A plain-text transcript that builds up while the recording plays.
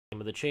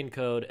of the chain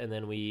code, and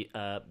then we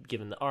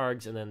give in the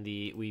args, and then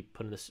we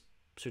put in this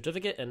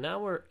certificate, and now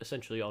we're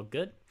essentially all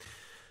good.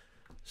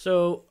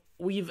 So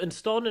we've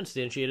installed and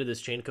instantiated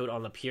this chain code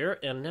on the peer,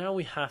 and now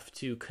we have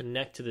to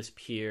connect to this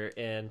peer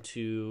and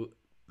to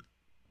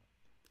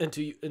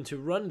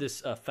run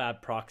this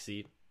fab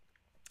proxy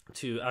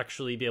to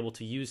actually be able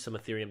to use some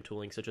Ethereum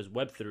tooling such as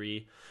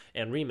Web3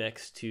 and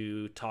Remix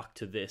to talk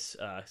to this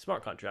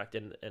smart contract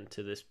and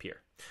to this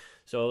peer.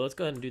 So let's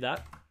go ahead and do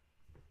that.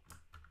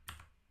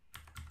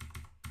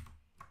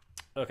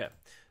 Okay,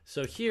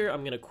 so here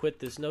I'm going to quit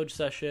this node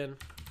session.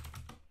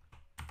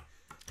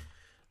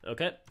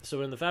 Okay, so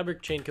we're in the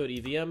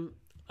fabric-chaincode-evm,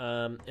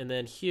 and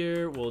then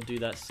here we'll do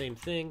that same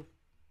thing.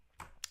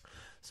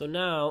 So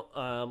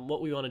now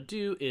what we want to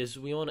do is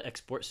we want to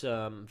export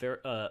some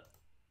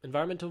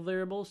environmental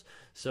variables.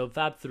 So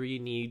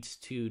Fab3 needs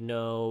to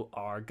know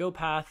our go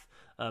path.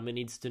 It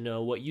needs to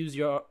know what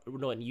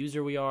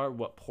user we are,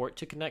 what port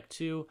to connect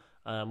to,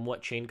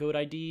 what chain code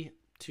ID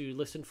to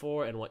listen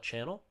for, and what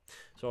channel.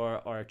 So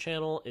our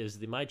channel is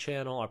the my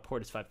channel, our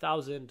port is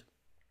 5000,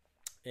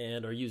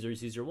 and our user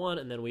is user1,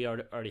 and then we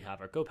already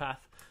have our go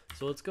path.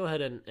 So let's go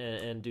ahead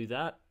and do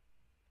that.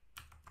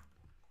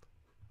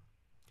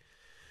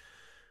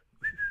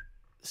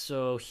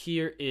 So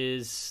here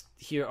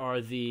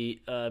are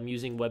the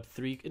using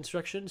Web3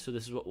 instructions. So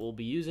this is what we'll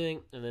be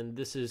using, and then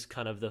this is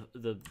kind of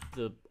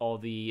all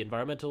the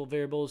environmental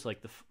variables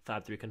like the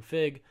Fab3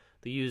 config,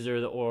 the user,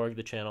 the org,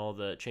 the channel,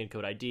 the chain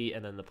code ID,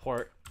 and then the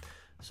port.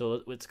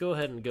 So let's go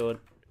ahead and go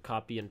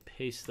copy and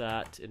paste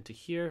that into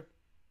here.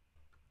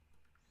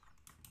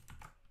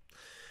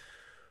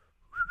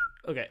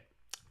 Okay,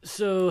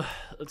 so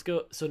let's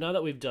go. So now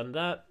that we've done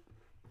that,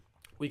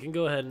 we can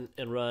go ahead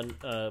and run.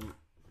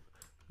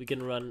 We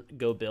can run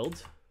go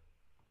build.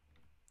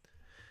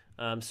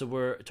 So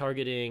we're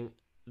targeting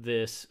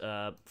this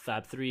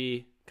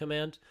fab3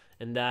 command,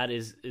 and that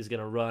is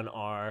going to run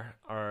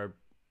our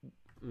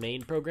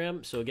main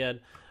program. So again,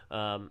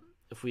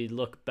 if we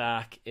look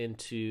back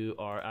into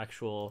our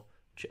actual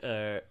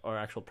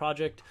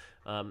project,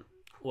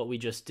 what we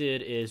just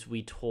did is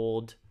we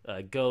told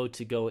go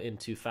to go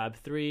into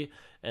fab3,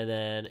 and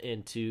then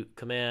into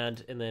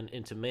command, and then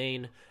into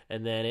main,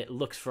 and then it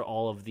looks for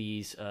all of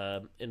these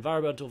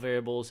environmental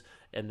variables,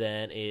 and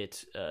then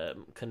it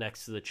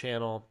connects to the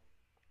channel,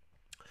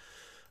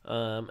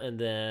 and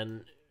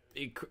then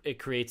it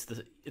creates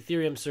the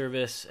Ethereum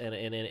service, and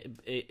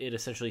it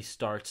essentially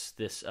starts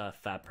this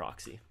fab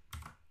proxy.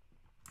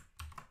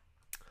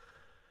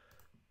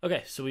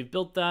 Okay, so we've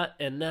built that,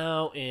 and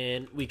now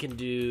we can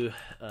do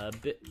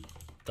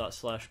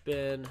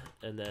bit./bin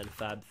and then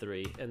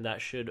fab3, and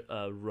that should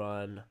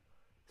run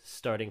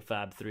starting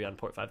fab3 on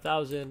port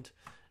 5000,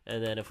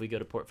 and then if we go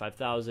to port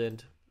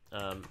 5000,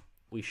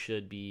 we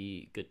should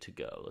be good to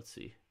go. Let's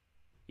see.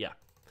 Yeah,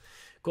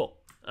 cool.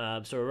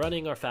 So we're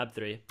running our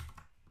fab3.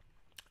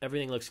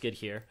 Everything looks good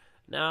here.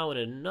 Now in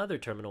another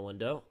terminal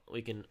window,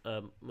 we can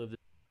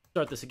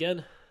start this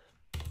again.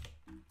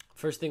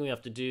 First thing we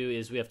have to do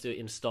is we have to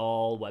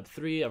install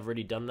Web3. I've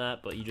already done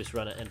that, but you just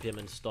run an npm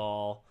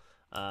install,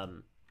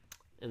 and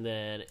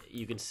then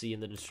you can see in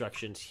the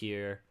instructions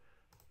here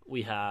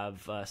we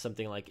have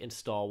something like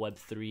install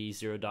web3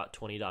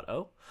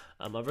 0.20.0.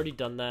 I've already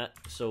done that,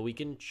 so we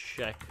can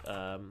check.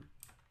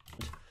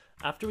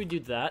 After we do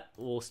that,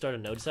 we'll start a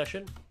node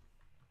session.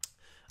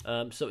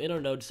 So in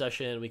our node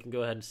session, we can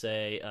go ahead and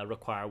say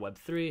require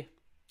Web3,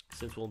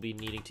 since we'll be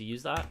needing to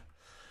use that.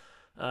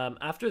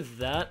 After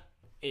that,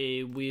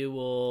 we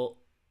will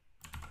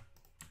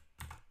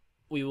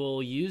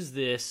use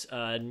this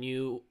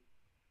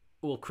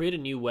we'll create a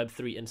new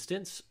Web3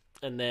 instance,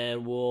 and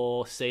then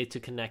we'll say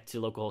to connect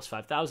to localhost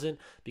 5000,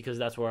 because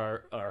that's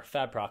where our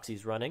fab proxy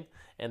is running,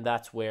 and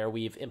that's where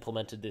we've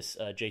implemented this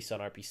JSON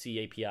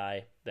RPC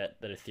API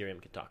that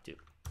Ethereum can talk to.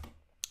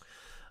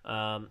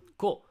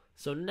 Cool.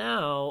 So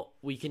now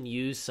we can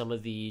use some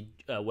of the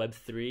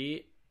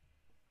Web3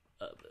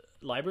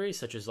 libraries,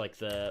 such as like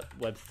the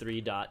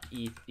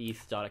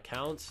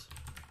web3.eth.accounts.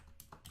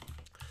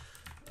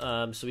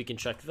 So we can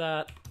check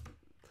that.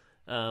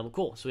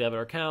 Cool. So we have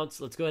our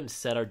accounts. Let's go ahead and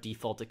set our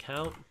default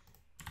account.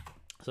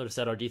 So to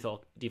set our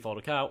default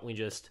account, we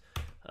just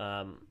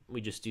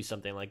do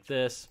something like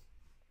this.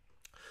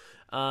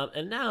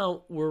 And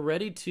now we're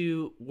ready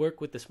to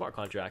work with the smart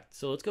contract.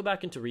 So let's go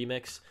back into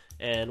Remix,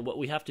 and what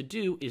we have to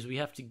do is we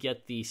have to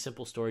get the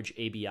simple storage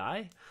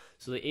ABI.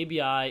 So the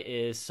ABI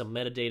is some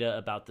metadata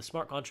about the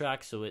smart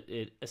contract. So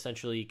it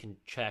essentially can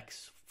check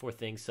for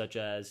things such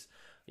as,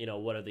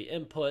 what are the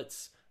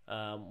inputs,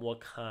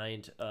 what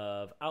kind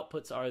of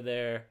outputs are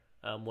there,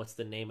 what's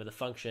the name of the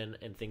function,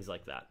 and things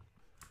like that.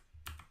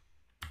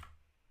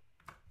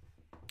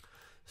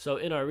 So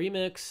in our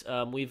remix,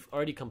 we've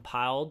already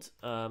compiled,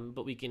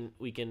 but we can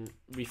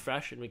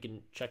refresh and we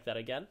can check that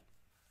again.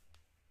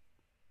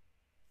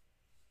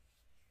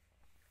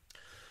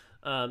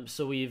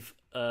 So we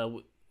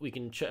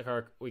can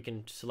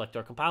select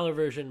our compiler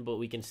version, but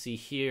we can see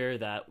here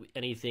that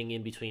anything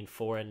in between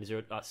 4 and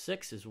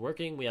 0.6 is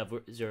working. We have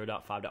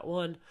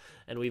 0.5.1,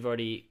 and we've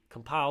already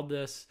compiled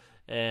this,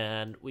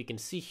 And we can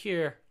see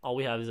here, all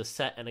we have is a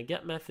set and a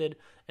get method.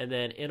 And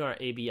then in our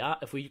ABI,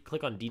 if we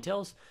click on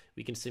details,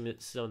 we can see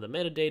some of the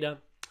metadata,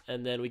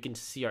 and then we can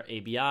see our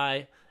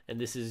ABI.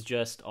 And this is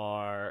just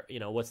our,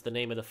 what's the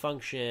name of the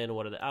function?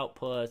 What are the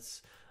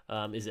outputs?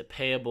 Is it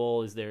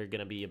payable? Is there going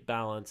to be a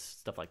balance?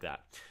 Stuff like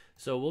that.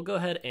 So we'll go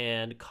ahead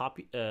and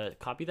copy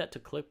that to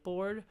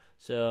clipboard.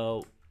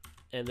 So,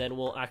 and then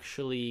we'll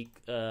actually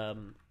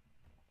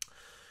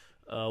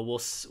we'll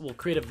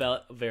create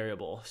a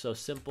variable. So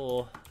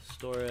simple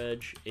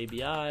storage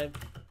ABI,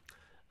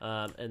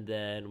 and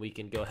then we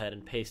can go ahead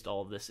and paste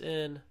all of this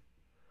in,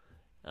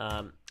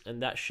 and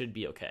that should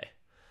be okay.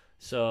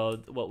 So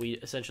what we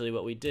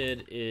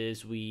did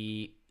is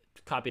we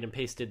copied and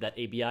pasted that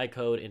ABI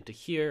code into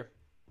here,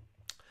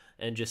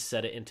 and just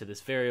set it into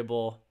this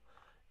variable.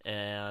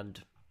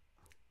 And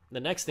the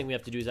next thing we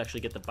have to do is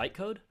actually get the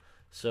bytecode.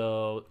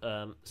 So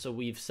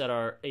we've set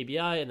our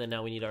ABI, and then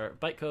now we need our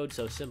bytecode.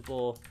 So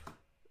simple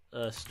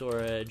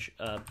storage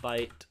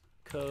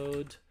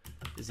bytecode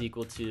is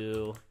equal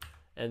to,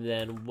 and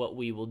then what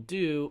we will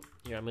do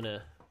here, I'm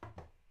gonna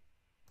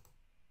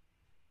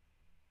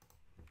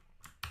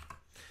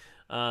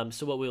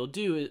so what we'll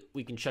do is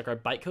we can check our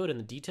bytecode and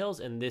the details,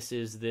 and this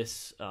is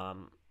this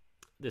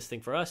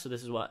thing for us. So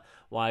this is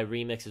why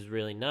Remix is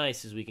really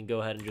nice, is we can go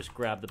ahead and just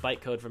grab the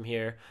bytecode from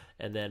here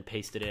and then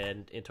paste it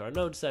into our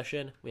node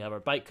session. We have our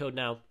bytecode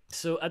now.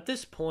 So at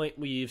this point,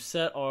 we've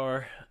set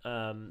our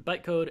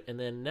bytecode, and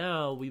then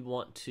now we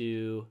want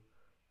to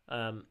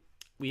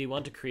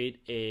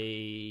create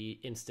a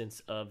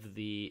instance of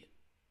the,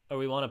 or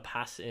we want to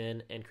pass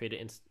in and create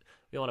an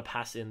we want to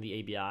pass in the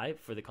ABI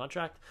for the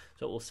contract.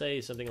 So it will say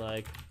something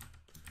like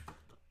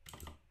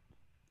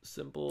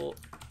simple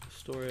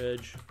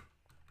storage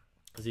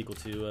is equal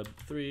to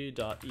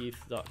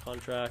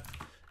 3.eth.contract,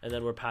 and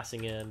then we're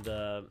passing in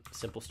the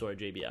simple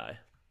storage ABI.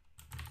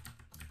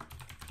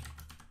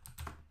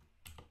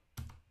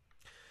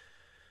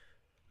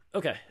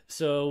 Okay,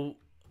 so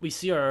we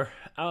see our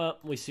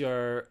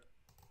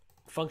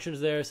functions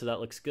there, so that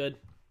looks good.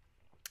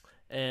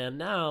 And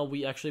now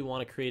we actually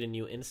want to create a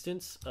new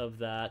instance of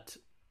that,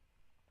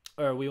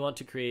 or we want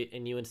to create a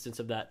new instance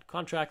of that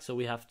contract. So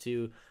we have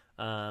to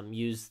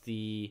use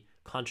the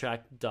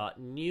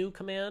contract.new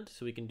command.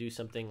 So we can do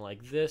something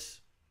like this.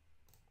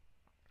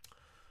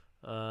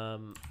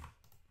 So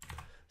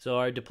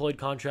our deployed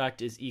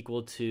contract is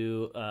equal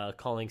to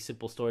calling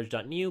simple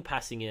storage.new,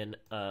 passing in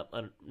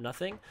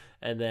nothing,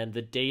 and then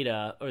the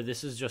data, or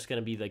this is just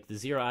going to be like the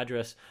 0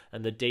 address,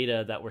 and the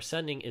data that we're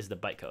sending is the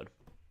bytecode.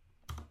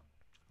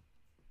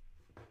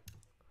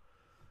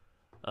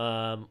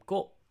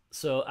 Cool.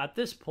 So at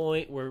this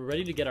point, we're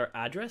ready to get our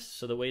address.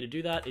 So the way to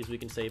do that is we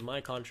can say my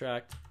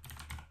contract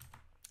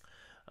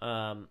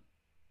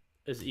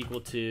is equal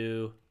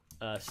to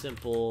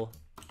simple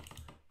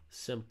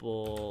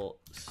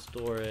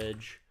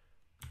storage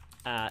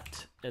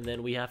at, and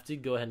then we have to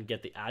go ahead and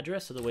get the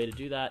address. So the way to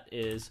do that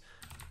is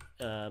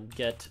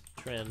get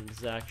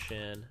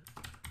transaction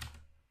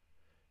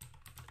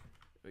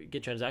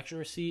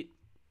receipt,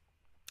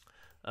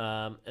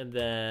 and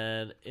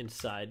then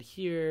inside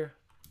here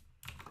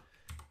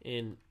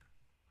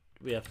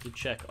we have to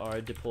check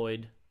our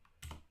deployed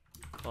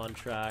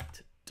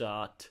contract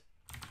dot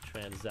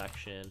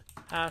transaction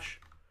hash,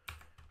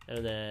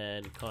 and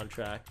then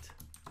contract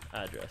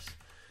address.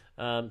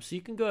 So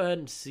you can go ahead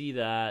and see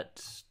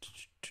that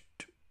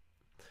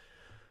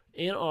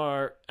in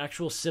our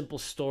actual simple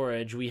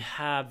storage we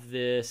have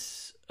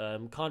this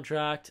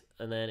contract,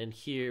 and then in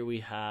here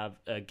we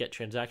have a get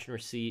transaction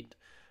receipt,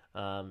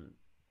 and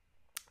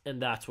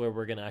that's where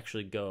we're going to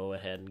actually go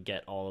ahead and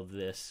get all of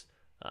this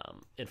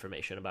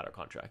information about our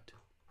contract.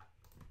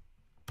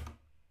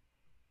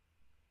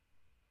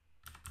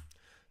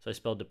 So I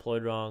spelled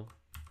deployed wrong.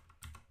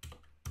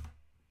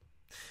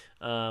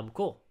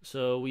 Cool.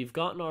 So we've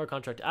gotten our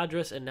contract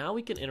address, and now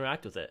we can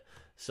interact with it.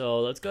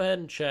 So let's go ahead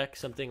and check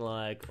something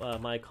like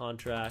my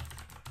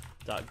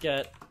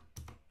contract.get.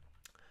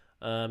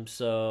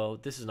 So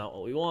this is not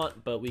what we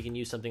want, but we can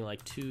use something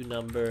like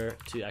toNumber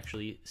to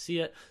actually see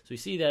it. So we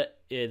see that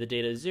the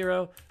data is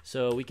 0,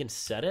 so we can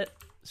set it.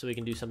 So we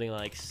can do something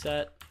like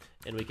set,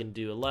 and we can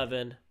do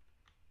 11,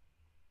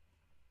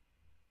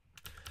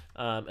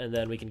 and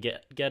then we can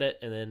get it,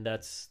 and then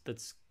that's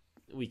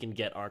we can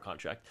get our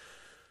contract.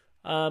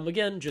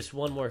 Again, just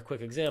one more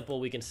quick example.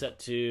 We can set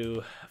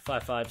to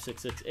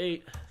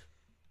 55668,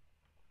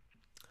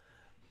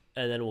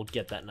 and then we'll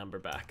get that number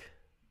back.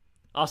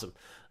 Awesome.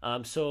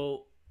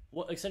 So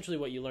essentially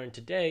what you learned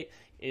today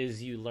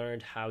is you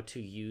learned how to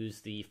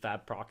use the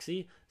Fab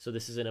proxy. So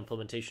this is an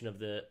implementation of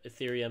the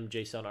Ethereum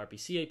JSON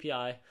RPC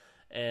API,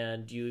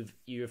 and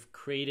you've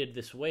created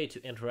this way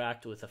to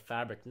interact with a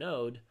Fabric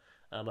node,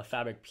 a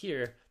Fabric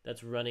peer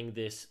that's running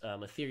this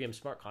Ethereum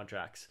smart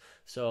contracts.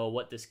 So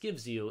what this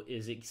gives you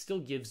is it still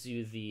gives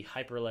you the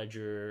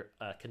Hyperledger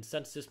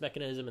consensus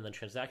mechanism and the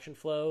transaction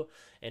flow,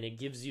 and it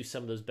gives you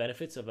some of those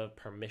benefits of a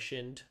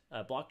permissioned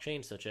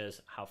blockchain, such as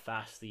how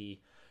fast the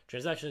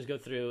transactions go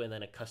through, and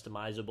then a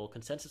customizable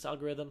consensus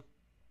algorithm.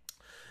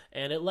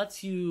 and it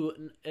lets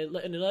you, it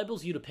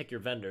enables you to pick your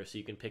vendor. So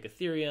you can pick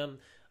Ethereum,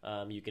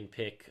 you can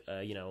pick,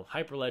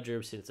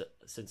 Hyperledger,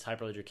 since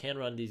Hyperledger can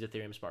run these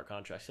Ethereum smart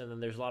contracts, and then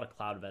there's a lot of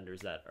cloud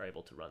vendors that are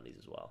able to run these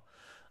as well.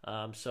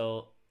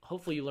 So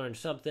hopefully you learned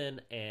something,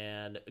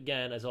 and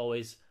again, as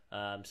always,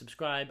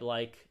 subscribe,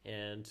 like,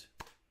 and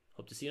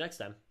hope to see you next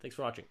time. Thanks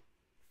for watching.